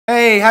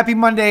Hey, happy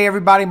Monday,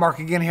 everybody. Mark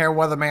again here,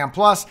 WeatherMan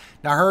Plus.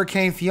 Now,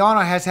 Hurricane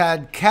Fiona has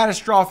had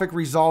catastrophic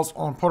results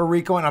on Puerto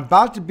Rico and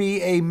about to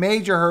be a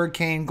major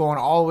hurricane going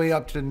all the way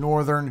up to the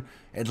northern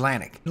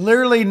Atlantic.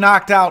 Literally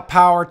knocked out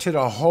power to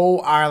the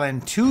whole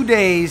island 2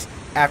 days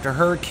after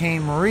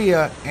Hurricane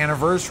Maria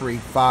anniversary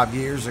 5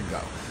 years ago.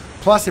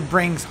 Plus, it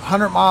brings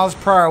 100 miles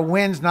per hour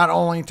winds not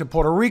only to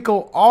Puerto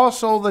Rico,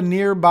 also the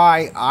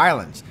nearby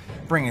islands,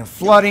 bringing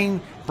flooding,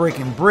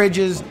 breaking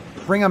bridges,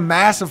 bringing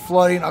massive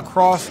flooding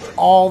across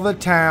all the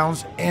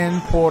towns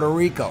in Puerto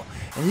Rico.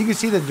 And you can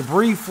see the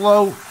debris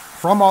flow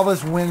from all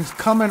this winds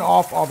coming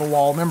off of the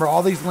wall. Remember,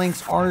 all these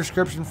links are in the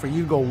description for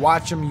you to go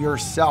watch them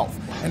yourself.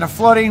 And the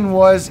flooding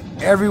was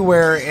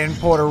everywhere in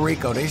Puerto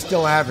Rico. They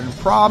still having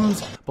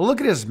problems, but look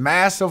at this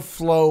massive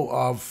flow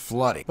of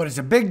flooding. But it's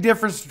a big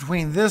difference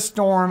between this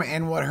storm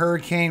and what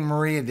Hurricane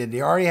Maria did.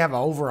 They already have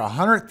over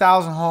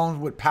 100,000 homes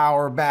with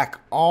power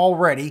back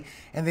already,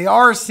 and they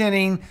are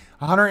sending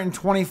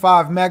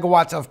 125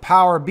 megawatts of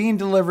power being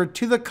delivered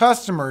to the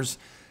customers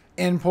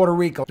in Puerto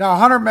Rico. Now,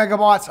 100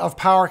 megawatts of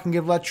power can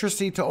give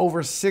electricity to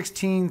over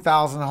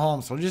 16,000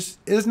 homes. So just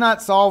is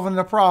not solving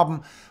the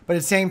problem, but at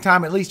the same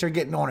time, at least they're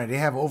getting on it. They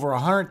have over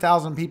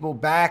 100,000 people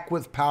back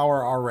with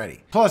power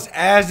already. Plus,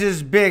 as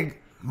this big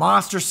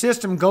monster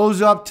system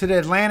goes up to the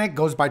Atlantic,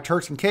 goes by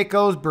Turks and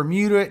Caicos,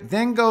 Bermuda,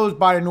 then goes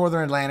by the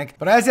northern Atlantic.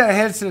 But as that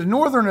heads to the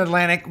northern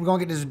Atlantic, we're going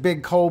to get this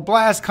big cold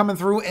blast coming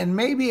through and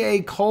maybe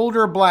a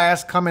colder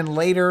blast coming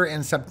later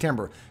in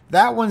September.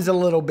 That one's a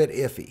little bit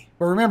iffy.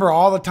 But remember,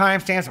 all the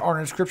timestamps are in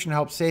the description to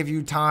help save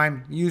you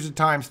time. Use the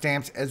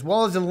timestamps as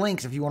well as the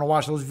links if you want to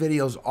watch those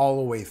videos all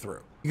the way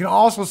through. You can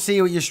also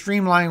see with your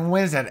streamlining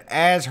winds that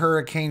as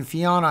Hurricane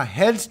Fiona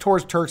heads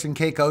towards Turks and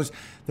Caicos,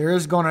 there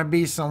is going to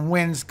be some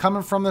winds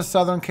coming from the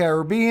southern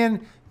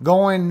Caribbean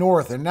going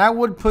north. And that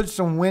would put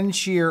some wind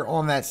shear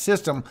on that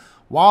system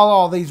while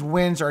all these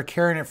winds are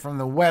carrying it from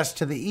the west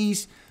to the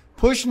east,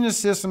 pushing the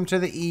system to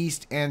the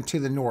east and to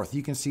the north.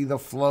 You can see the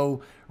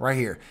flow right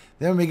here.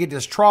 Then we get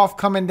this trough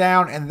coming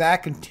down, and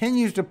that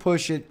continues to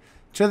push it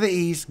to the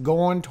east,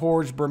 going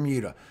towards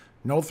Bermuda.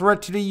 No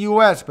threat to the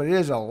U.S., but it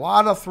is a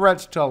lot of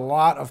threats to a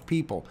lot of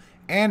people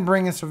and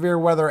bringing severe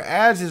weather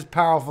as this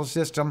powerful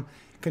system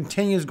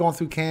continues going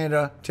through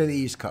Canada to the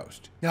east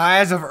coast. Now,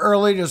 as of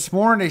early this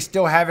morning, they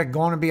still have it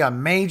going to be a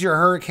major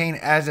hurricane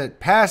as it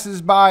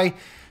passes by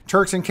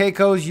Turks and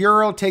Caicos.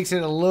 Euro takes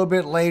it a little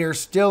bit later,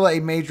 still a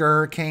major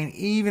hurricane,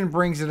 even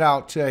brings it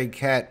out to a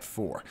Cat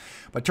 4.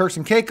 But Turks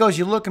and Caicos,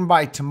 you're looking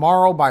by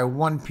tomorrow by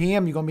 1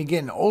 p.m., you're going to be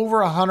getting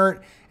over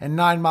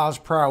 109 miles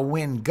per hour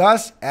wind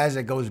gusts as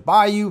it goes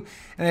by you.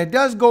 And it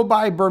does go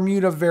by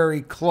Bermuda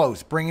very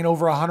close, bringing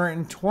over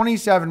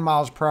 127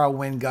 miles per hour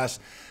wind gusts.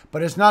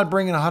 But it's not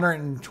bringing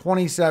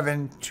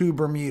 127 to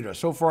Bermuda.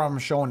 So far, I'm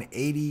showing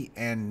 80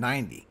 and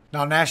 90.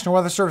 Now, National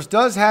Weather Service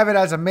does have it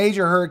as a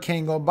major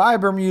hurricane go by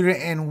Bermuda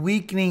and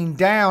weakening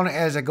down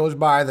as it goes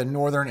by the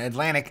northern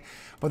Atlantic.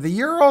 But the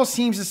Euro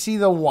seems to see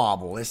the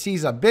wobble. It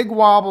sees a big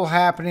wobble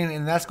happening,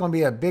 and that's going to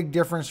be a big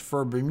difference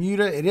for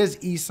Bermuda. It is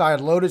east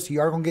side loaded, so you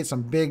are going to get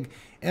some big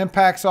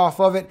impacts off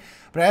of it.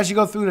 But as you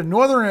go through the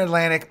northern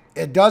Atlantic,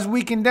 it does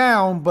weaken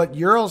down, but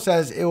Euro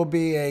says it will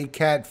be a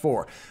Cat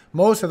 4.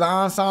 Most of the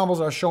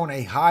ensembles are showing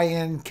a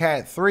high-end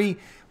Cat 3,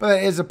 but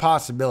that is a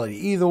possibility.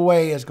 Either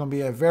way, it's going to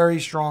be a very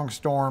strong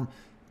storm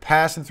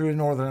passing through the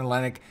northern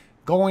Atlantic,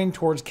 going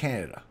towards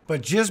Canada.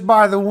 But just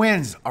by the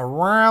winds,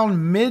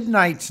 around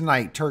midnight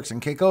tonight, Turks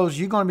and Caicos,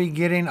 you're going to be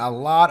getting a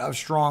lot of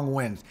strong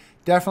winds.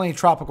 Definitely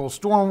tropical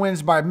storm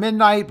winds by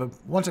midnight, but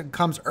once it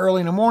comes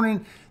early in the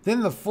morning, then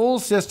the full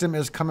system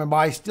is coming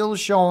by, still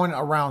showing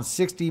around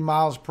 60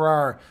 miles per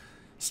hour.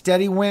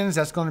 Steady winds,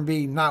 that's going to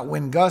be not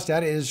wind gusts,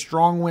 that is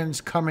strong winds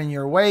coming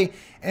your way,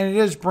 and it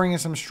is bringing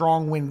some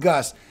strong wind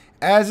gusts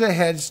as it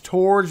heads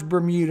towards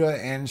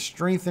Bermuda and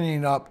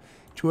strengthening up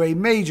to a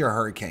major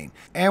hurricane.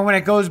 And when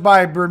it goes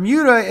by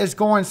Bermuda, it's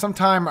going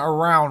sometime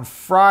around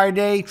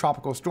Friday,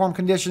 tropical storm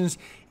conditions,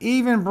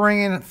 even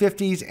bringing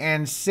 50s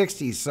and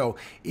 60s. So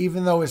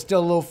even though it's still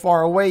a little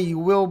far away, you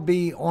will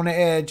be on the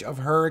edge of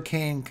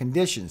hurricane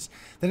conditions.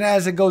 Then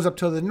as it goes up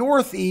to the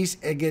northeast,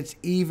 it gets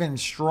even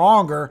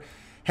stronger,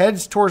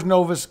 heads towards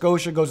Nova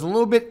Scotia, goes a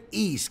little bit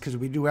east because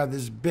we do have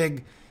this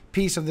big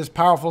piece of this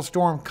powerful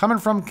storm coming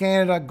from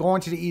Canada, going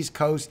to the east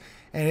coast,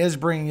 and it is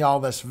bringing y'all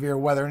the severe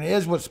weather, and it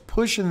is what's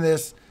pushing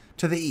this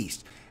to the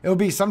east. It will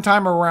be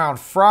sometime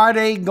around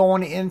Friday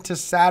going into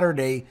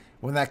Saturday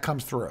when that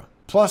comes through.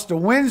 Plus, the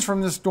winds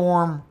from the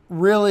storm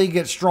really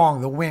get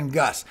strong, the wind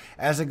gusts.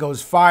 As it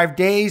goes 5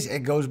 days, it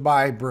goes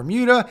by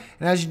Bermuda,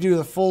 and as you do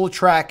the full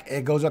track,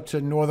 it goes up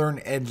to northern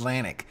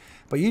Atlantic.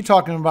 But you're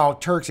talking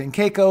about Turks and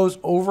Caicos,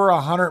 over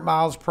 100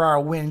 miles per hour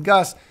wind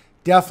gusts,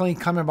 definitely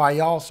coming by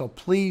y'all, so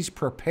please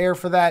prepare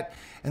for that.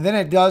 And then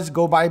it does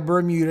go by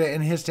Bermuda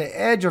and hits the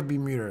edge of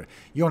Bermuda.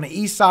 You're on the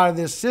east side of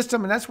this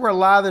system, and that's where a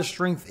lot of the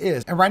strength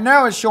is. And right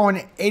now it's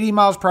showing 80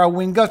 miles per hour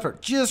wind gusts,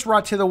 but just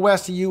right to the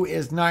west of you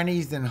is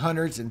 90s and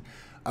 100s. And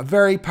A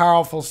very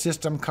powerful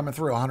system coming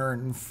through,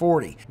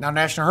 140. Now,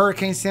 National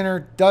Hurricane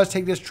Center does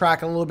take this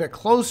track a little bit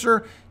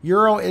closer.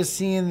 Euro is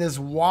seeing this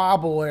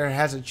wobble where it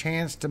has a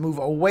chance to move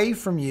away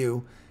from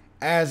you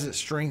as it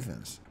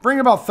strengthens. Bring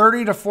about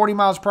 30 to 40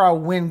 miles per hour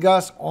wind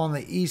gusts on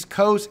the East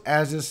Coast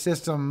as this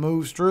system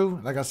moves through.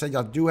 Like I said,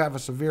 y'all do have a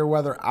severe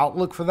weather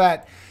outlook for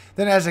that.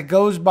 Then as it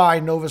goes by,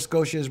 Nova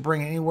Scotia is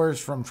bringing anywhere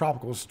from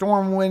tropical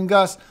storm wind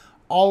gusts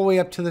all the way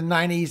up to the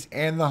 90s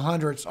and the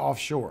hundreds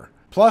offshore.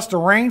 Plus the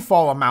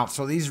rainfall amount.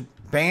 So these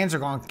bands are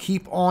going to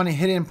keep on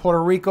hitting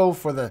Puerto Rico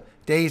for the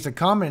days to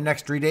come. In the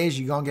next 3 days,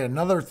 you're going to get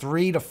another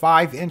 3 to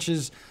 5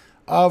 inches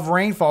of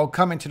rainfall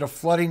coming to the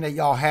flooding that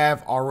y'all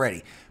have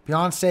already.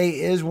 Beyonce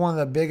is one of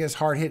the biggest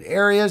hard-hit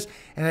areas,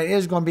 and it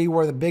is going to be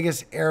where the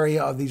biggest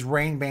area of these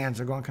rain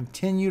bands are going to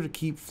continue to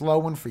keep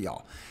flowing for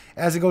y'all.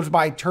 As it goes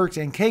by, Turks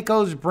and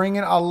Caicos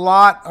bringing a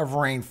lot of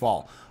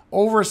rainfall.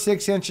 Over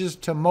 6 inches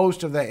to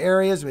most of the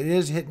areas. It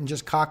is hitting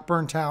just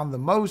Cockburn Town the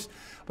most,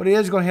 but it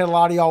is going to hit a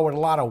lot of y'all with a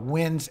lot of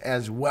winds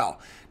as well.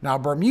 Now,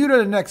 Bermuda,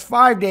 the next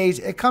 5 days,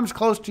 it comes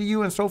close to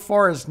you, and so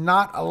far is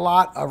not a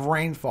lot of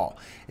rainfall.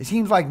 It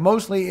seems like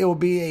mostly it will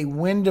be a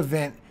wind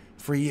event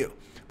for you.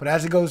 But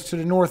as it goes to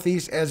the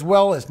northeast as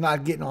well, it's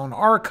not getting on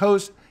our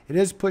coast. It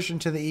is pushing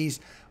to the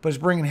east, but it's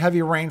bringing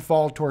heavy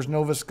rainfall towards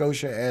Nova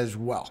Scotia as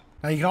well.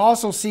 Now, you can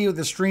also see with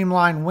the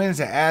streamlined winds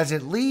that as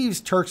it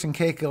leaves Turks and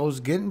Caicos,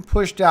 getting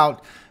pushed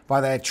out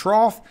by that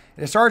trough,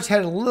 it starts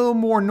heading a little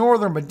more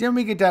northern, but then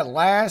we get that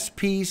last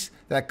piece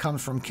that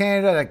comes from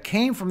Canada that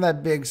came from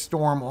that big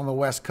storm on the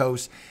west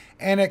coast,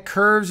 and it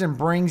curves and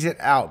brings it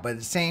out. But at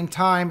the same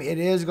time, it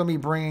is going to be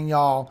bringing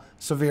y'all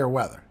severe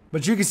weather.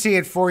 But you can see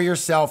it for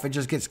yourself. It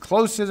just gets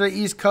close to the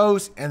east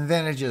coast, and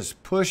then it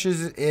just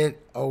pushes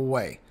it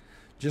away,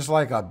 just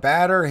like a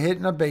batter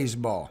hitting a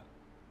baseball.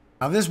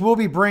 Now, this will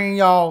be bringing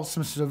y'all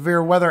some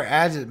severe weather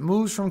as it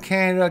moves from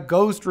Canada,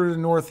 goes through the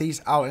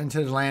northeast out into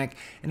the Atlantic,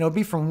 and it'll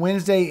be from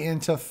Wednesday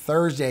into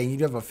Thursday. You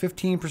do have a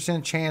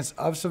 15% chance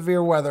of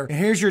severe weather. And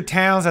here's your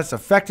towns that's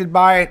affected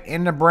by it.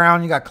 In the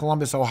brown, you got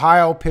Columbus,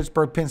 Ohio,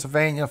 Pittsburgh,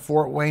 Pennsylvania,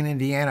 Fort Wayne,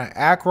 Indiana,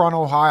 Akron,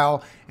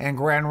 Ohio, and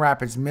Grand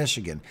Rapids,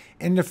 Michigan.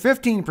 In the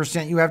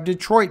 15%, you have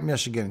Detroit,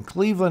 Michigan,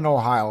 Cleveland,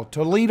 Ohio,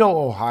 Toledo,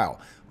 Ohio,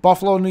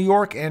 Buffalo, New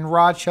York, and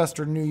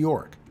Rochester, New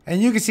York. And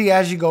you can see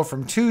as you go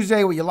from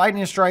Tuesday with your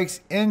lightning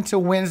strikes into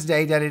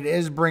Wednesday that it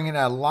is bringing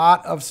a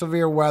lot of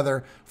severe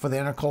weather for the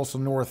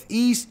intercoastal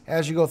northeast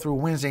as you go through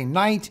Wednesday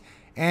night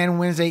and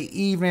Wednesday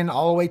evening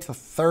all the way to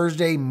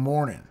Thursday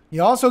morning.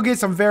 You also get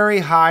some very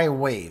high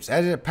waves.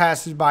 As it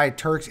passes by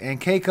Turks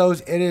and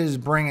Caicos, it is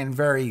bringing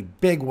very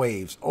big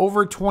waves.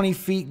 Over 20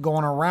 feet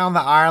going around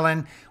the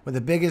island, with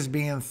the biggest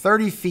being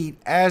 30 feet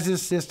as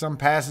this system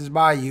passes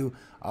by you.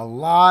 A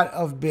lot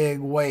of big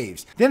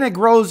waves. Then it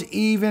grows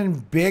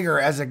even bigger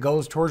as it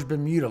goes towards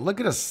Bermuda. Look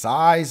at the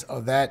size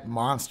of that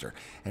monster.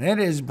 And it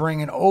is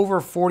bringing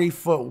over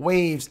 40-foot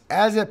waves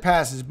as it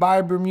passes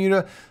by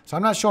Bermuda. So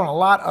I'm not showing a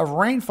lot of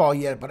rainfall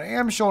yet, but I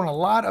am showing a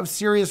lot of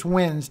serious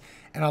winds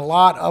and a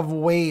lot of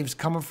waves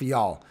coming for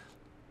y'all.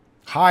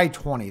 High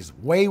 20s,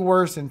 way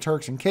worse than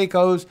Turks and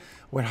Caicos,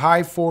 with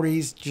high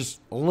 40s just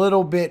a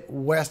little bit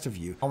west of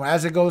you.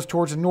 As it goes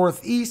towards the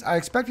northeast, I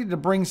expect it to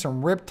bring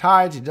some rip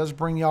tides. It does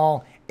bring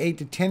y'all 8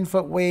 to 10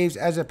 foot waves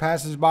as it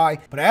passes by.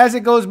 But as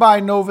it goes by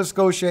Nova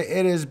Scotia,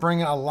 it is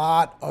bringing a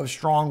lot of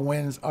strong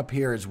winds up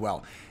here as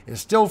well.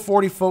 It's still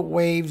 40-foot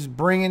waves,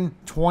 bringing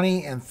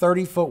 20 and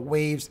 30-foot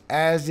waves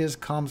as this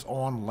comes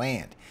on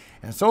land.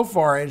 And so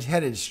far, it's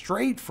headed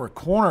straight for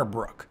Corner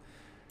Brook.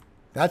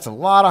 That's a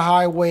lot of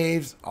high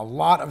waves, a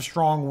lot of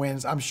strong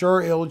winds. I'm sure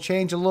it'll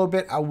change a little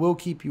bit. I will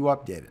keep you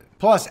updated.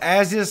 Plus,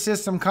 as this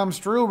system comes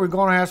through, we're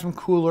going to have some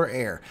cooler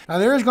air. Now,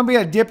 there is going to be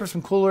a dip of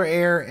some cooler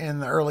air in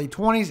the early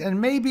 20s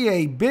and maybe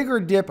a bigger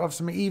dip of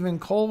some even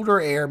colder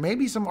air,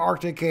 maybe some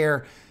Arctic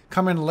air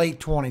coming late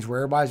 20s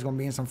where everybody's going to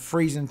be in some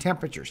freezing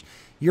temperatures.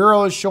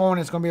 Euro is showing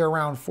it's going to be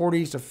around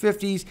 40s to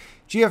 50s.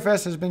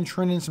 GFS has been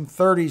trending some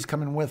 30s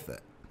coming with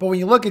it. But when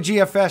you look at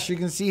GFS, you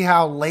can see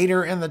how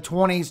later in the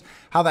 20s,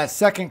 how that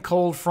second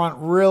cold front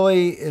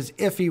really is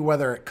iffy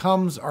whether it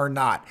comes or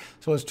not.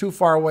 So it's too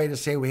far away to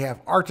say we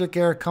have Arctic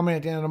air coming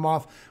at the end of the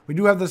month. We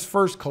do have this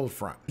first cold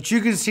front. But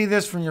you can see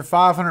this from your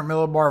 500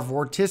 millibar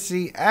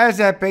vorticity as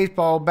that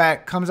baseball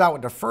bat comes out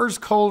with the first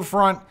cold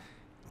front,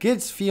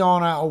 gets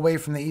Fiona away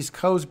from the East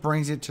Coast,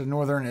 brings it to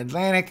northern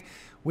Atlantic.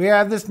 We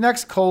have this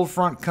next cold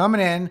front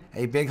coming in,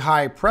 a big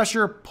high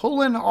pressure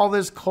pulling all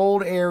this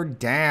cold air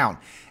down.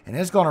 And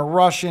it's going to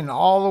rush in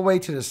all the way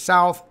to the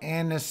south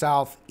and the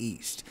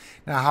southeast.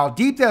 Now, how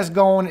deep that's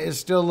going is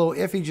still a little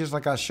iffy, just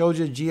like I showed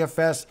you.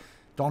 GFS,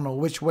 don't know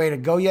which way to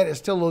go yet. It's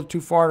still a little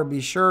too far to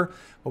be sure,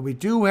 but we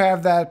do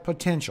have that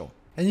potential.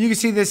 And you can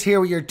see this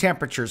here with your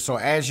temperatures. So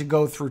as you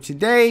go through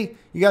today,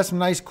 you got some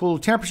nice cool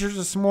temperatures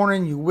this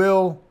morning. You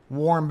will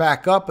warm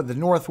back up, but the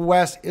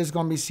northwest is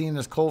going to be seeing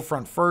this cold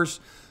front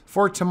first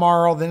for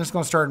tomorrow. Then it's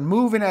going to start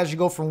moving as you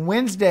go from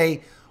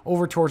Wednesday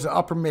over towards the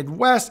upper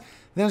Midwest.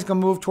 Then it's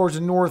going to move towards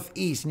the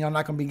northeast, and you're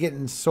not going to be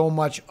getting so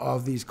much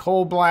of these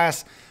cold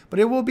blasts. But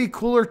it will be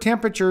cooler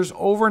temperatures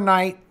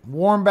overnight,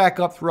 warm back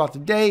up throughout the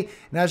day,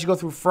 and as you go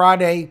through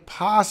Friday,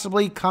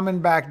 possibly coming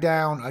back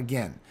down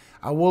again.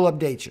 I will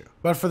update you.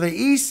 But for the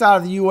east side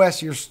of the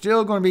U.S., you're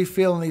still going to be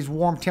feeling these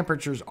warm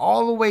temperatures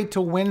all the way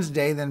to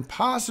Wednesday, then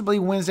possibly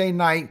Wednesday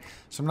night.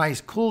 Some nice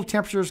cool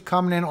temperatures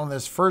coming in on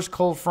this first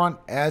cold front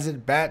as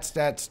it bats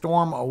that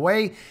storm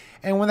away.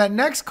 And when that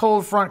next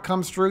cold front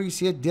comes through, you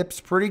see it dips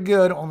pretty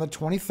good on the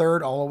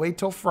 23rd all the way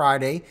till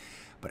Friday.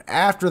 But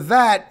after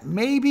that,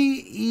 maybe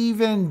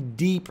even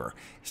deeper.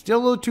 Still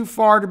a little too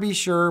far to be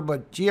sure,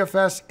 but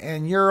GFS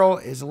and Euro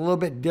is a little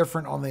bit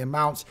different on the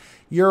amounts.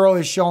 Euro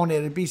is showing that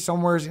it'd be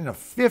somewhere in the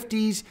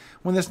 50s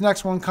when this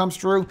next one comes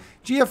through.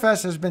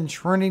 GFS has been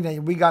trending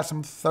that we got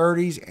some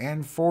 30s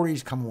and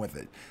 40s coming with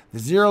it. The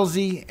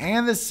 0Z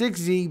and the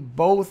 6Z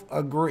both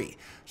agree.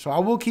 So I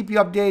will keep you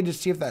updated to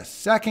see if that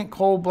second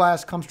cold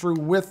blast comes through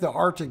with the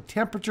Arctic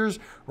temperatures.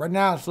 Right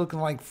now it's looking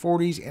like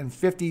 40s and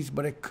 50s,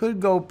 but it could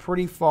go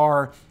pretty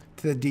far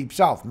to the deep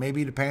south,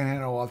 maybe the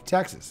panhandle of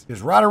Texas.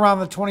 Because right around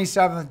the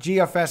 27th,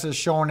 GFS is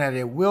showing that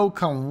it will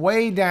come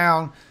way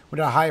down with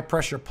a high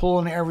pressure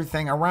pulling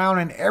everything around,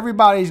 and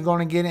everybody's going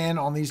to get in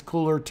on these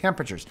cooler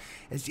temperatures.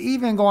 It's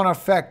even going to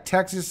affect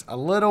Texas a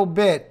little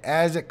bit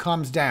as it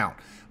comes down,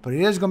 but it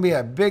is going to be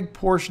a big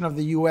portion of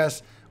the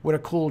U.S. with a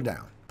cool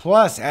down.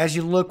 Plus, as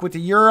you look with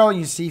the Euro,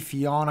 you see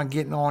Fiona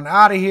getting on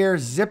out of here,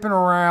 zipping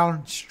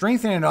around,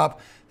 strengthening up.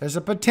 There's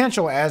a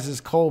potential as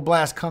this cold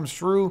blast comes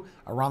through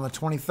around the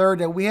 23rd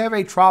that we have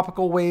a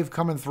tropical wave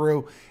coming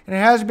through. And it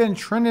has been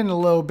trending a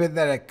little bit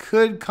that it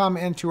could come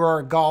into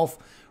our Gulf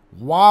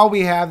while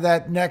we have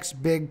that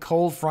next big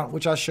cold front,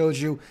 which I showed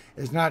you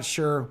is not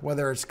sure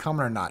whether it's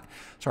coming or not.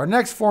 So our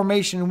next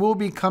formation will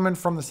be coming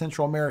from the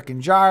Central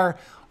American Gyre,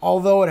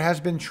 although it has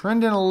been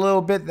trending a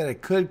little bit that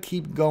it could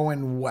keep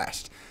going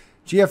west.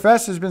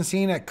 GFS has been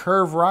seeing it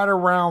curve right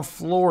around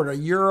Florida.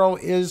 Euro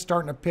is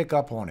starting to pick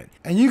up on it.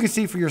 And you can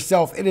see for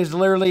yourself, it is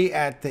literally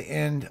at the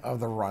end of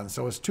the run.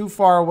 So it's too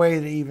far away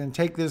to even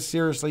take this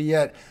seriously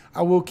yet.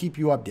 I will keep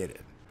you updated.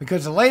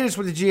 Because the latest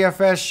with the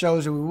GFS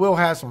shows that we will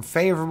have some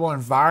favorable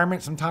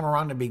environment sometime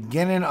around the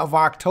beginning of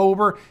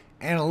October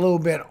and a little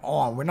bit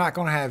on. We're not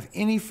going to have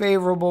any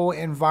favorable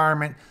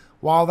environment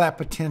while that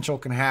potential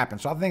can happen.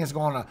 So I think it's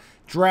going to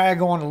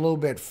drag on a little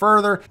bit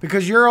further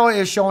because Euro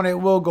is showing it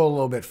will go a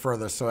little bit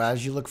further. So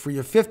as you look for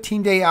your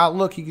 15-day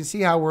outlook, you can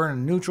see how we're in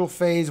a neutral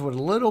phase with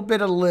a little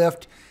bit of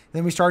lift.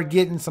 Then we start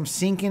getting some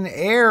sinking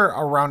air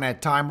around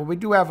that time, but we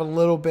do have a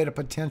little bit of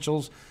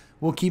potentials.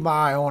 We'll keep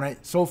my eye on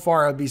it. So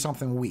far, it'll be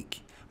something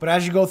weak. But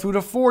as you go through the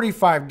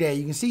 45-day,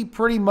 you can see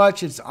pretty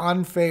much it's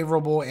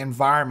unfavorable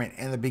environment.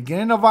 And the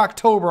beginning of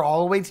October all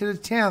the way to the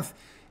 10th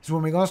is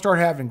when we're going to start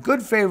having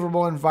good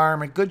favorable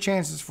environment, good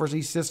chances for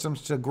these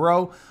systems to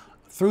grow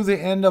through the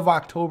end of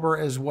October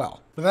as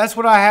well. But that's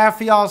what I have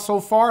for y'all so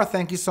far.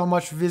 Thank you so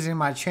much for visiting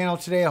my channel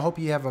today. I hope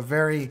you have a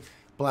very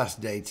blessed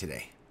day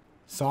today.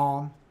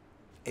 Psalm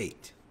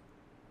 8.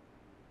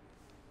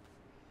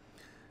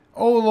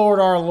 O Lord,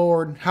 our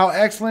Lord, how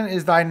excellent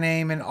is thy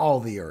name in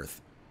all the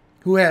earth,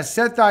 who has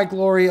set thy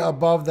glory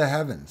above the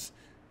heavens.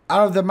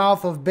 Out of the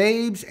mouth of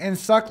babes and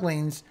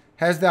sucklings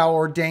hast thou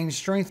ordained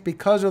strength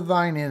because of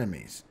thine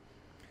enemies,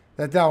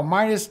 that thou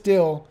mightest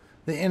still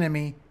the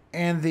enemy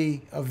and the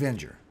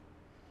avenger.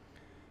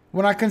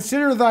 When I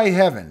consider thy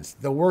heavens,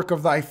 the work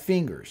of thy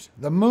fingers,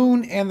 the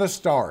moon and the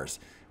stars,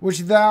 which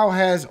thou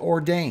hast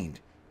ordained,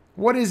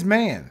 what is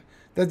man,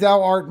 that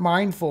thou art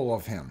mindful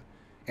of him,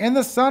 and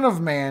the son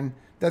of man,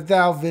 that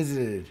thou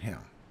visited him?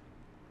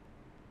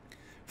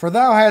 For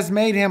thou hast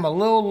made him a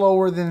little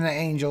lower than the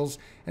angels,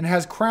 and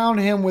hast crowned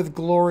him with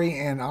glory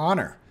and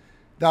honor.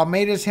 Thou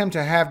madest him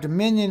to have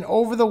dominion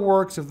over the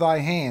works of thy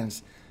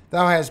hands.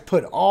 Thou hast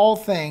put all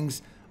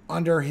things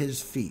under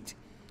his feet,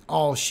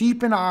 all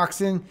sheep and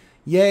oxen,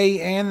 yea,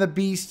 and the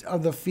beasts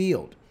of the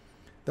field,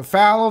 the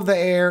fowl of the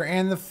air,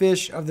 and the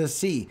fish of the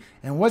sea,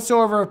 and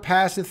whatsoever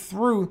passeth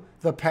through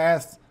the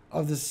paths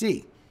of the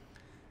sea.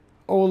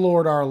 O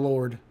Lord, our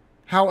Lord,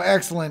 how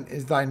excellent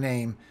is thy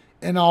name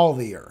in all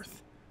the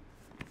earth.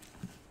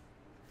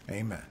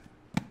 Amen.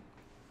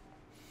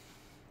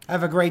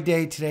 Have a great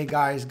day today,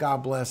 guys.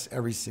 God bless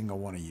every single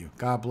one of you.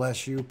 God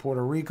bless you,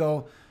 Puerto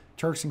Rico,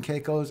 Turks and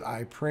Caicos.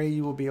 I pray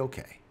you will be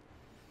okay.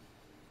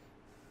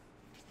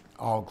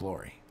 All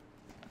glory,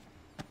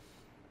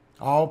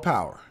 all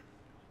power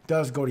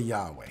does go to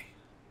Yahweh,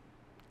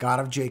 God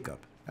of Jacob,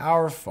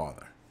 our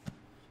Father.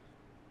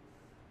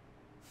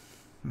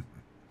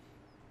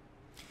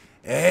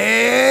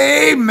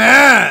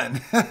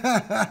 Amen.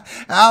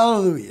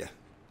 Hallelujah.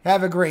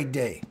 Have a great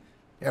day,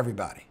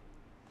 everybody.